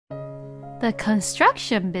The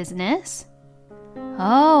construction business?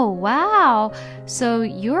 Oh, wow. So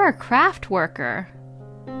you're a craft worker.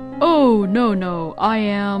 Oh, no, I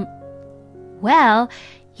am... Well,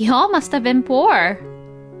 y'all must have been poor.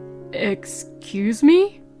 Excuse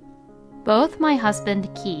me? Both my husband,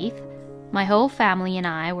 Keith, my whole family and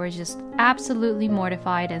I were just absolutely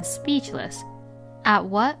mortified and speechless at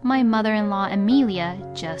what my mother-in-law Amelia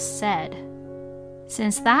just said.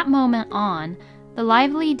 Since that moment on, the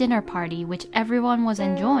lively dinner party which everyone was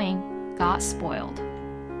enjoying got spoiled.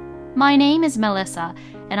 My name is Melissa,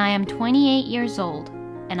 and I am 28 years old,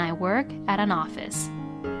 and I work at an office.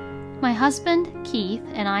 My husband, Keith,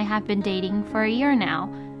 and I have been dating for a year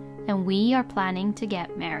now, and we are planning to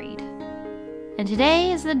get married. And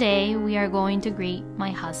today is the day we are going to greet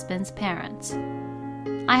my husband's parents.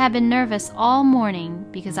 I have been nervous all morning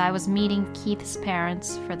because I was meeting Keith's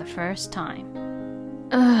parents for the first time.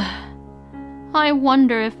 I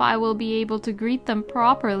wonder if I will be able to greet them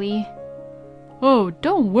properly. Oh,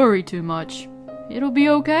 don't worry too much. It'll be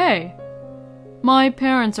okay. My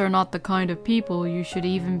parents are not the kind of people you should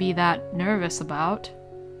even be that nervous about.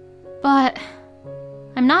 But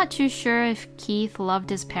I'm not too sure if Keith loved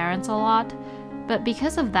his parents a lot, but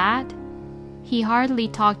because of that, he hardly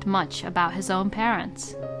talked much about his own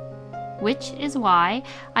parents. Which is why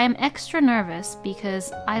I am extra nervous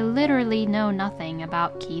because I literally know nothing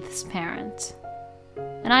about Keith's parents.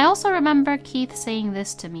 And I also remember Keith saying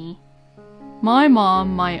this to me. My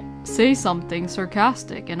mom might say something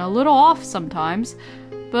sarcastic and a little off sometimes,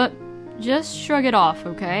 but just shrug it off,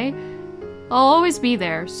 okay? I'll always be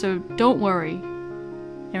there, so don't worry.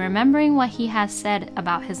 And remembering what he has said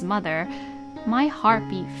about his mother, my heart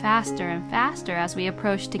beat faster and faster as we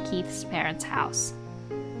approached to Keith's parents' house.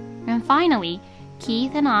 And finally,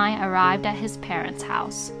 Keith and I arrived at his parents'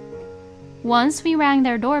 house. Once we rang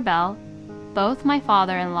their doorbell, both my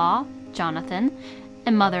father-in-law, Jonathan,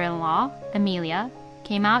 and mother-in-law, Amelia,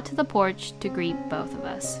 came out to the porch to greet both of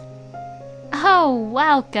us. Oh,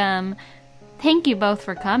 welcome! Thank you both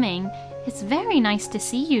for coming. It's very nice to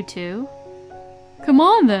see you two. Come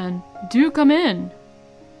on then, do come in.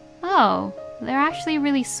 Oh, they're actually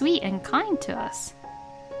really sweet and kind to us.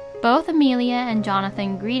 Both Amelia and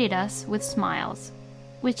Jonathan greeted us with smiles,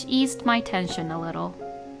 which eased my tension a little.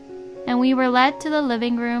 And we were led to the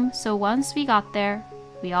living room, so once we got there,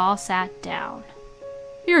 we all sat down.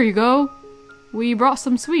 Here you go. We brought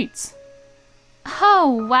some sweets.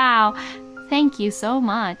 Oh, wow. Thank you so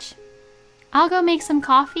much. I'll go make some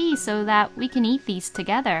coffee so that we can eat these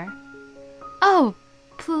together. Oh,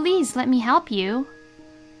 please let me help you.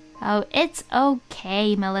 Oh, it's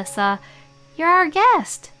okay, Melissa. You're our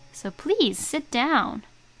guest, so please sit down.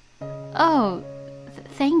 Oh,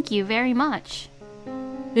 thank you very much.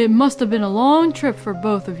 It must have been a long trip for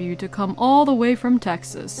both of you to come all the way from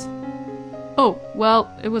Texas. Oh, well,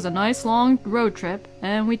 it was a nice long road trip,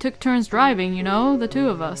 and we took turns driving, you know, the two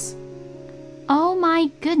of us. Oh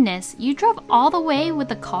my goodness, you drove all the way with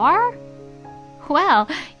the car? Well,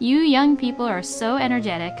 you young people are so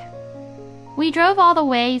energetic. We drove all the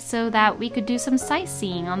way so that we could do some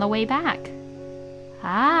sightseeing on the way back.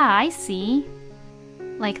 Ah, I see.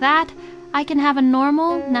 Like that, I can have a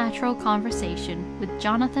normal, natural conversation with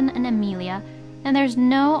Jonathan and Amelia, and there's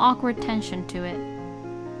no awkward tension to it.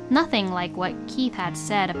 Nothing like what Keith had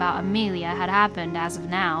said about Amelia had happened as of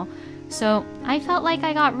now, so I felt like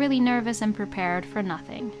I got really nervous and prepared for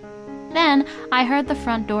nothing. Then I heard the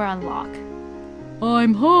front door unlock.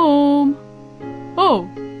 I'm home. Oh,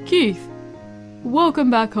 Keith. Welcome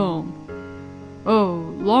back home.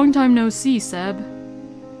 Oh, long time no see, Seb.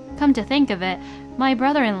 Come to think of it, my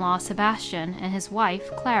brother-in-law Sebastian and his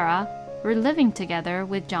wife Clara were living together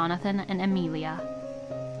with Jonathan and Amelia.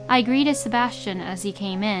 I greeted Sebastian as he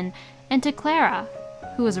came in, and to Clara,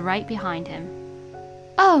 who was right behind him.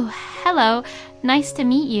 Oh, hello. Nice to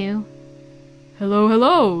meet you.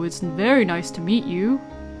 Hello. It's very nice to meet you.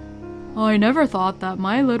 I never thought that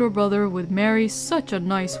my little brother would marry such a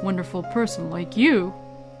nice, wonderful person like you.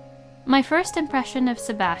 My first impression of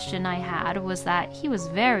Sebastian I had was that he was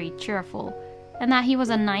very cheerful, and that he was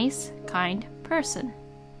a nice, kind person.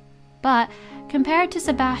 But compared to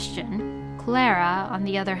Sebastian, Clara, on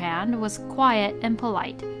the other hand, was quiet and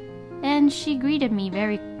polite, and she greeted me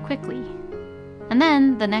very quickly. And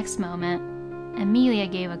then, the next moment, Amelia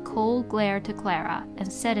gave a cold glare to Clara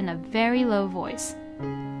and said in a very low voice,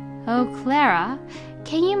 "Oh, Clara,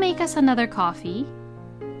 can you make us another coffee?"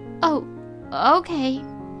 "Oh, okay.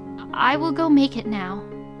 I will go make it now."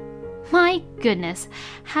 My goodness,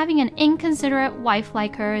 having an inconsiderate wife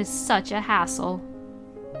like her is such a hassle.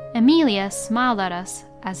 Amelia smiled at us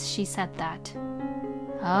as she said that.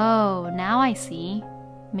 Oh, now I see.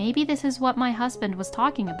 maybe this is what my husband was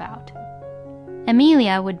talking about.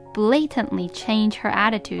 Amelia would blatantly change her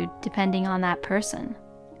attitude depending on that person.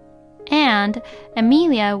 And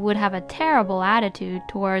Amelia would have a terrible attitude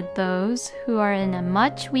toward those who are in a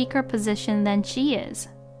much weaker position than she is.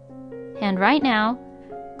 And right now,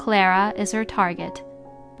 Clara is her target,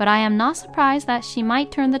 but I am not surprised that she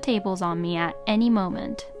might turn the tables on me at any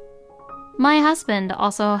moment. My husband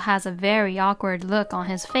also has a very awkward look on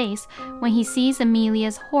his face when he sees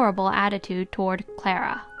Amelia's horrible attitude toward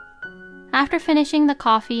Clara. After finishing the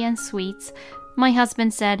coffee and sweets, my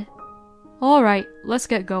husband said, "All right, let's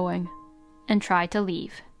get going," and tried to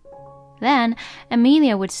leave. Then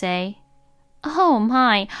Amelia would say, "Oh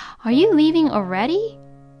my, are you leaving already?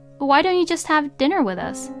 Why don't you just have dinner with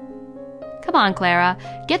us? Come on, Clara,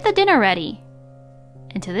 get the dinner ready."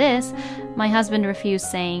 And to this, my husband refused,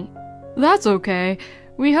 saying, "That's okay.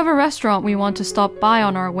 We have a restaurant we want to stop by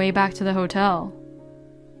on our way back to the hotel."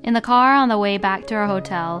 In the car on the way back to our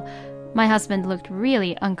hotel, my husband looked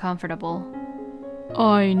really uncomfortable.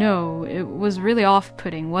 I know, it was really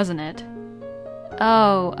off-putting, wasn't it?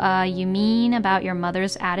 Oh, you mean about your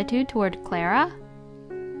mother's attitude toward Clara?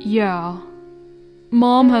 Yeah.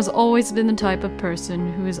 Mom has always been the type of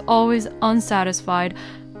person who is always unsatisfied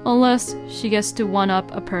unless she gets to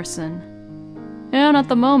one-up a person. And at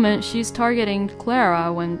the moment, she's targeting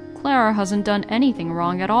Clara when Clara hasn't done anything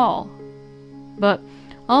wrong at all. But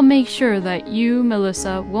I'll make sure that you,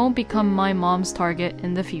 Melissa, won't become my mom's target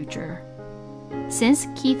in the future. Since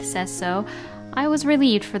Keith says so, I was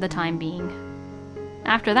relieved for the time being.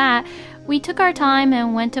 After that, we took our time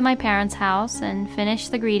and went to my parents' house and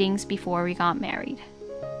finished the greetings before we got married.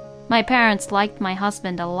 My parents liked my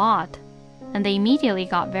husband a lot, and they immediately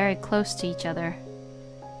got very close to each other.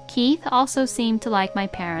 Keith also seemed to like my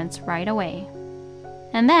parents right away.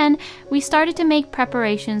 And then we started to make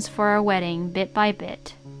preparations for our wedding bit by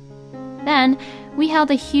bit. Then we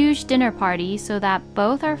held a huge dinner party so that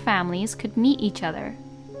both our families could meet each other.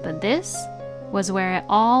 But this was where it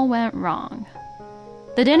all went wrong.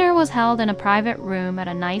 The dinner was held in a private room at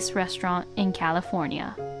a nice restaurant in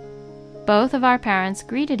California. Both of our parents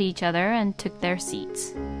greeted each other and took their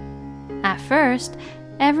seats. At first,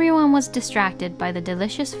 everyone was distracted by the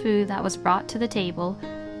delicious food that was brought to the table,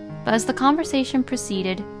 but as the conversation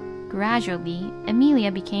proceeded, gradually,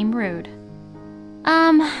 Amelia became rude.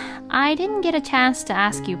 I didn't get a chance to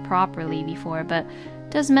ask you properly before, but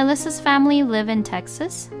does Melissa's family live in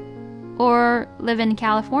Texas? Or live in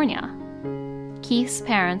California? Keith's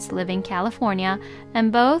parents live in California,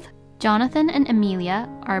 and both Jonathan and Amelia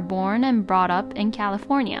are born and brought up in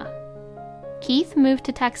California. Keith moved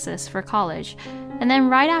to Texas for college, and then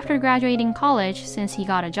right after graduating college, since he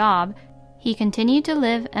got a job, he continued to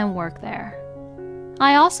live and work there.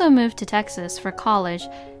 I also moved to Texas for college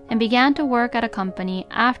and began to work at a company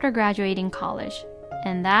after graduating college,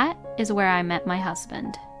 and that is where I met my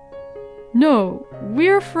husband. No,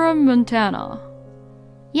 we're from Montana.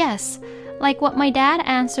 Yes, like what my dad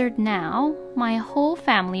answered now, my whole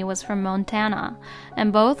family was from Montana,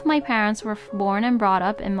 and both my parents were born and brought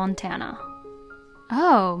up in Montana.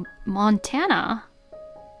 Oh, Montana?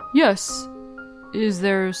 Yes. Is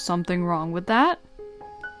there something wrong with that?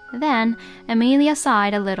 Then Amelia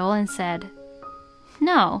sighed a little and said,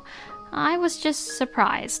 "No, I was just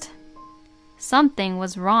surprised." Something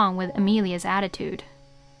was wrong with Amelia's attitude.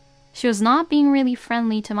 She was not being really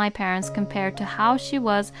friendly to my parents compared to how she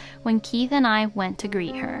was when Keith and I went to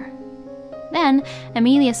greet her. Then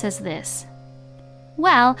Amelia says this,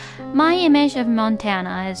 "Well, my image of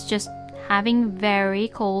Montana is just having very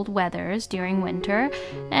cold weathers during winter,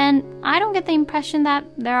 and I don't get the impression that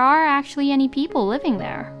there are actually any people living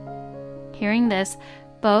there." Hearing this,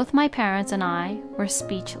 both my parents and I were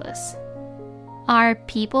speechless. Are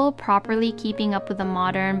people properly keeping up with the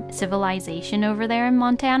modern civilization over there in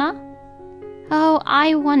Montana? Oh,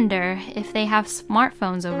 I wonder if they have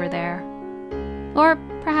smartphones over there. Or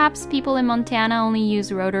perhaps people in Montana only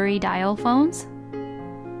use rotary dial phones?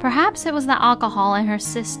 Perhaps it was the alcohol in her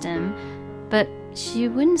system, but she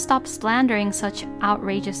wouldn't stop slandering such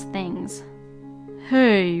outrageous things.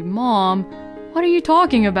 Hey, Mom, what are you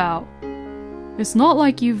talking about? It's not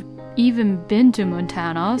like you've even been to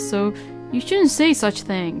Montana, so you shouldn't say such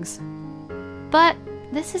things. But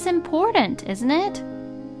this is important, isn't it?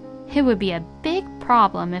 It would be a big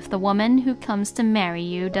problem if the woman who comes to marry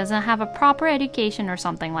you doesn't have a proper education or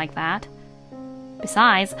something like that.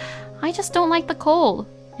 Besides, I just don't like the cold,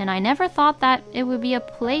 and I never thought that it would be a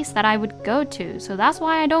place that I would go to, so that's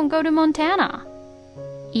why I don't go to Montana.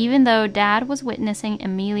 Even though Dad was witnessing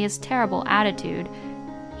Amelia's terrible attitude,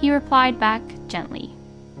 he replied back gently.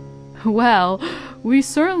 Well, we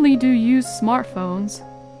certainly do use smartphones.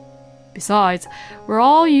 Besides, we're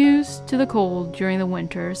all used to the cold during the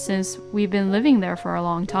winter since we've been living there for a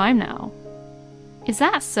long time now. Is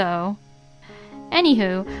that so?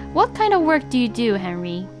 Anywho, what kind of work do you do,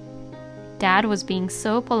 Henry? Dad was being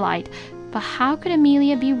so polite, but how could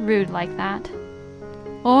Amelia be rude like that?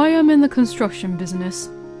 I am in the construction business.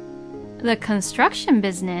 The construction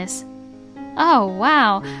business? Oh,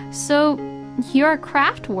 wow. So, you're a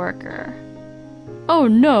craft worker. Oh,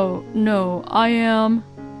 no, I am...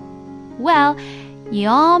 Well,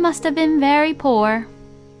 y'all must have been very poor.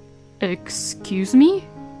 Excuse me?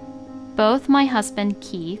 Both my husband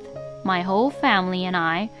Keith, my whole family, and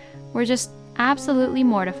I were just absolutely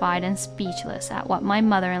mortified and speechless at what my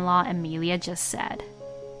mother-in-law Amelia just said.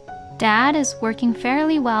 Dad is working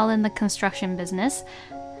fairly well in the construction business,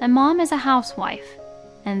 and Mom is a housewife,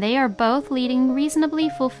 and they are both leading reasonably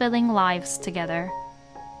fulfilling lives together.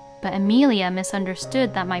 But Amelia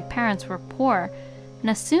misunderstood that my parents were poor, and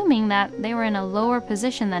assuming that they were in a lower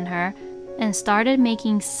position than her, and started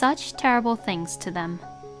making such terrible things to them.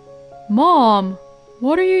 Mom,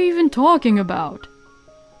 what are you even talking about?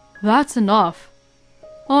 That's enough.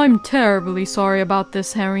 I'm terribly sorry about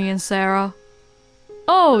this, Henry and Sarah.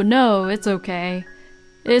 Oh, no, it's okay.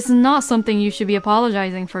 It's not something you should be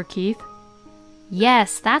apologizing for, Keith.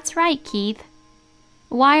 Yes, that's right, Keith.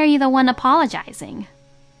 Why are you the one apologizing?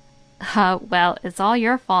 Well, it's all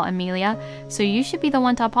your fault, Amelia, so you should be the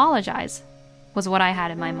one to apologize, was what I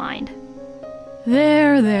had in my mind.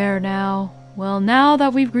 There now. Well, now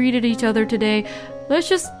that we've greeted each other today, let's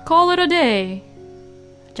just call it a day.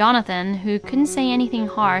 Jonathan, who couldn't say anything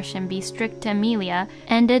harsh and be strict to Amelia,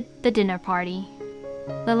 ended the dinner party.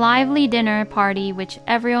 The lively dinner party which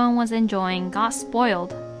everyone was enjoying got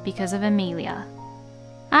spoiled because of Amelia.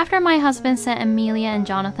 After my husband sent Amelia and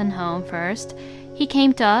Jonathan home first, he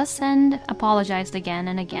came to us and apologized again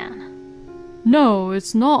and again. No,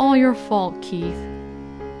 it's not all your fault, Keith.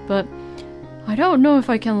 But I don't know if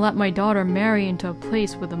I can let my daughter marry into a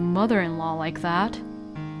place with a mother-in-law like that.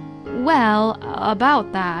 Well,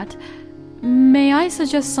 about that, may I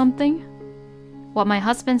suggest something? What my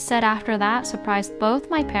husband said after that surprised both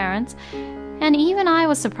my parents, and even I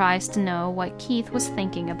was surprised to know what Keith was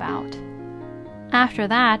thinking about. After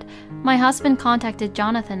that, my husband contacted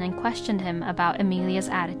Jonathan and questioned him about Amelia's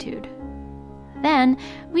attitude. Then,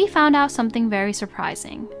 we found out something very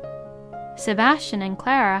surprising. Sebastian and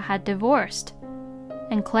Clara had divorced,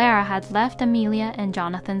 and Clara had left Amelia and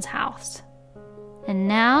Jonathan's house. And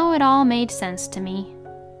now it all made sense to me.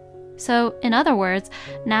 So, in other words,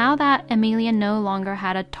 now that Amelia no longer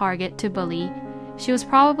had a target to bully, she was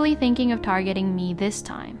probably thinking of targeting me this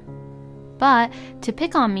time. But to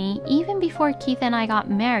pick on me even before Keith and I got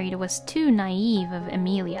married was too naive of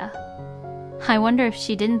Amelia. I wonder if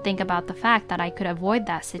she didn't think about the fact that I could avoid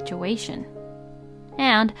that situation.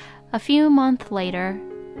 And a few months later,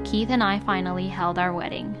 Keith and I finally held our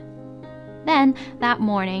wedding. Then, that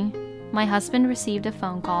morning, my husband received a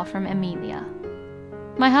phone call from Amelia.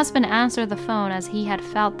 My husband answered the phone as he had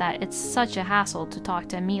felt that it's such a hassle to talk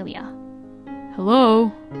to Amelia.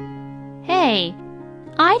 Hello? Hey,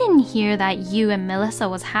 I didn't hear that you and Melissa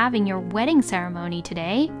was having your wedding ceremony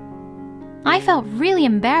today. I felt really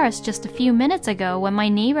embarrassed just a few minutes ago when my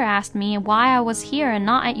neighbor asked me why I was here and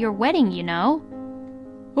not at your wedding, you know.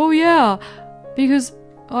 Oh yeah, because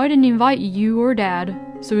I didn't invite you or Dad,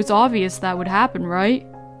 so it's obvious that would happen, right?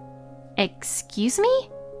 Excuse me?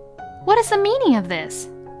 What is the meaning of this?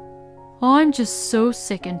 I'm just so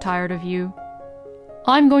sick and tired of you.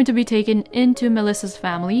 I'm going to be taken into Melissa's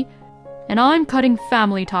family, and I'm cutting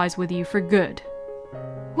family ties with you for good.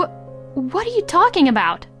 What are you talking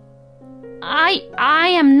about? I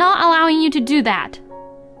am not allowing you to do that.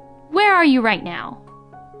 Where are you right now?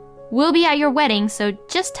 We'll be at your wedding, so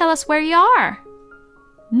just tell us where you are.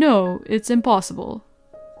 No, it's impossible.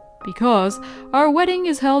 Because our wedding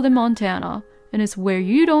is held in Montana, and it's where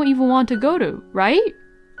you don't even want to go to, right?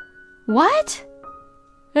 What?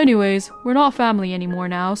 Anyways, we're not family anymore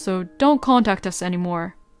now, so don't contact us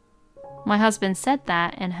anymore. My husband said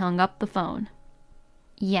that and hung up the phone.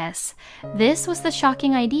 Yes, this was the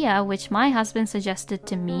shocking idea which my husband suggested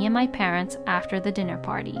to me and my parents after the dinner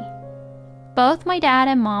party. Both my dad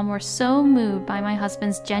and mom were so moved by my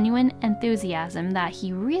husband's genuine enthusiasm that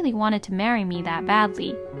he really wanted to marry me that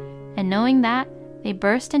badly, and knowing that, they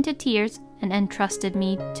burst into tears and entrusted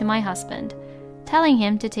me to my husband, telling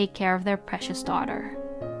him to take care of their precious daughter.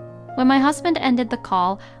 When my husband ended the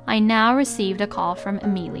call, I now received a call from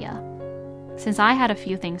Amelia. Since I had a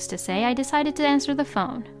few things to say, I decided to answer the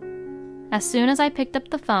phone. As soon as I picked up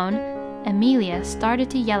the phone, Amelia started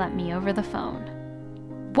to yell at me over the phone.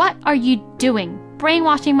 What are you doing,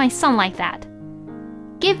 brainwashing my son like that?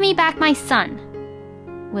 Give me back my son!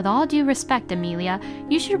 With all due respect, Amelia,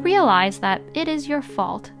 you should realize that it is your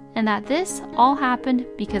fault, and that this all happened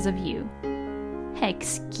because of you.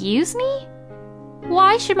 Excuse me?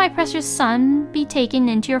 Why should my precious son be taken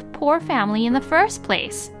into your poor family in the first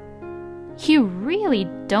place? You really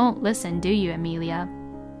don't listen, do you, Amelia?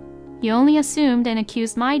 You only assumed and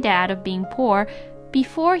accused my dad of being poor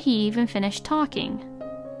before he even finished talking.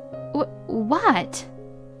 What?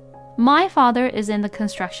 My father is in the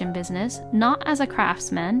construction business, not as a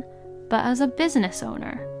craftsman, but as a business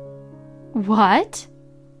owner. What?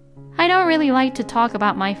 I don't really like to talk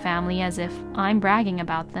about my family as if I'm bragging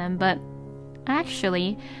about them, but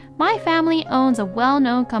actually, my family owns a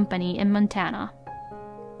well-known company in Montana.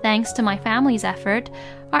 Thanks to my family's effort,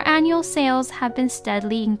 our annual sales have been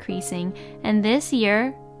steadily increasing, and this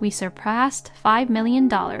year we surpassed $5 million.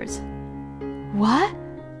 What?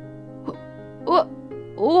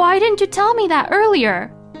 Why didn't you tell me that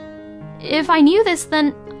earlier? If I knew this,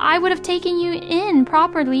 then I would have taken you in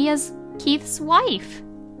properly as Keith's wife.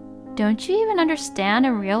 Don't you even understand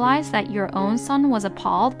and realize that your own son was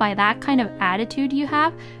appalled by that kind of attitude you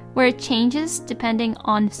have, where it changes depending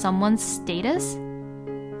on someone's status?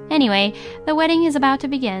 Anyway, the wedding is about to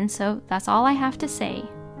begin, so that's all I have to say.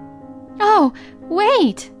 Oh,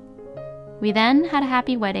 wait! We then had a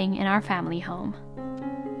happy wedding in our family home.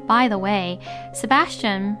 By the way,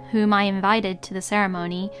 Sebastian, whom I invited to the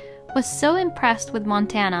ceremony, was so impressed with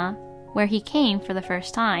Montana, where he came for the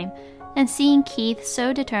first time, and seeing Keith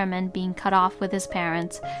so determined being cut off with his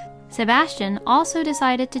parents, Sebastian also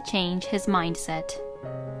decided to change his mindset.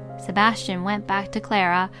 Sebastian went back to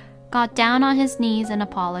Clara, got down on his knees and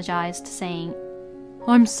apologized, saying,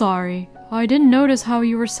 I'm sorry. I didn't notice how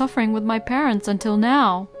you were suffering with my parents until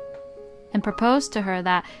now. And proposed to her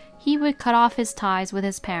that he would cut off his ties with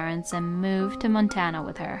his parents and move to Montana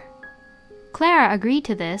with her. Clara agreed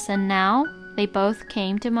to this, and now they both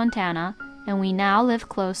came to Montana, and we now live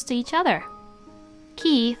close to each other.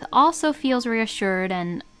 Keith also feels reassured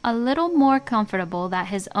and a little more comfortable that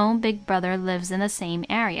his own big brother lives in the same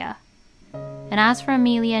area. And as for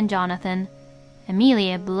Amelia and Jonathan,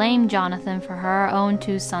 Amelia blamed Jonathan for her own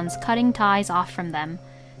two sons cutting ties off from them,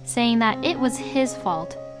 saying that it was his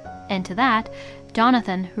fault. And to that,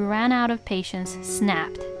 Jonathan, who ran out of patience,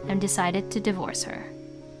 snapped and decided to divorce her.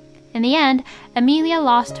 In the end, Amelia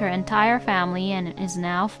lost her entire family and is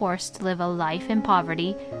now forced to live a life in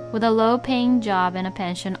poverty with a low-paying job and a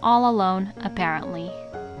pension all alone, apparently.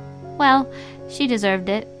 Well, she deserved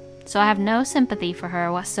it, so I have no sympathy for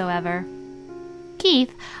her whatsoever.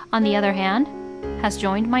 Keith, on the other hand, has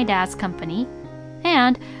joined my dad's company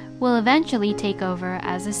and will eventually take over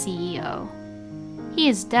as a CEO. He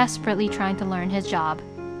is desperately trying to learn his job,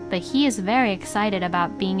 but he is very excited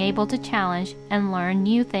about being able to challenge and learn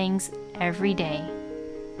new things every day.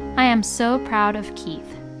 I am so proud of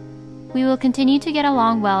Keith. We will continue to get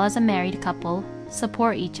along well as a married couple,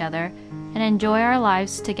 support each other, and enjoy our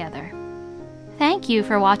lives together. Thank you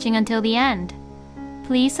for watching until the end.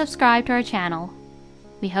 Please subscribe to our channel.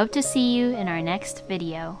 We hope to see you in our next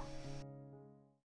video.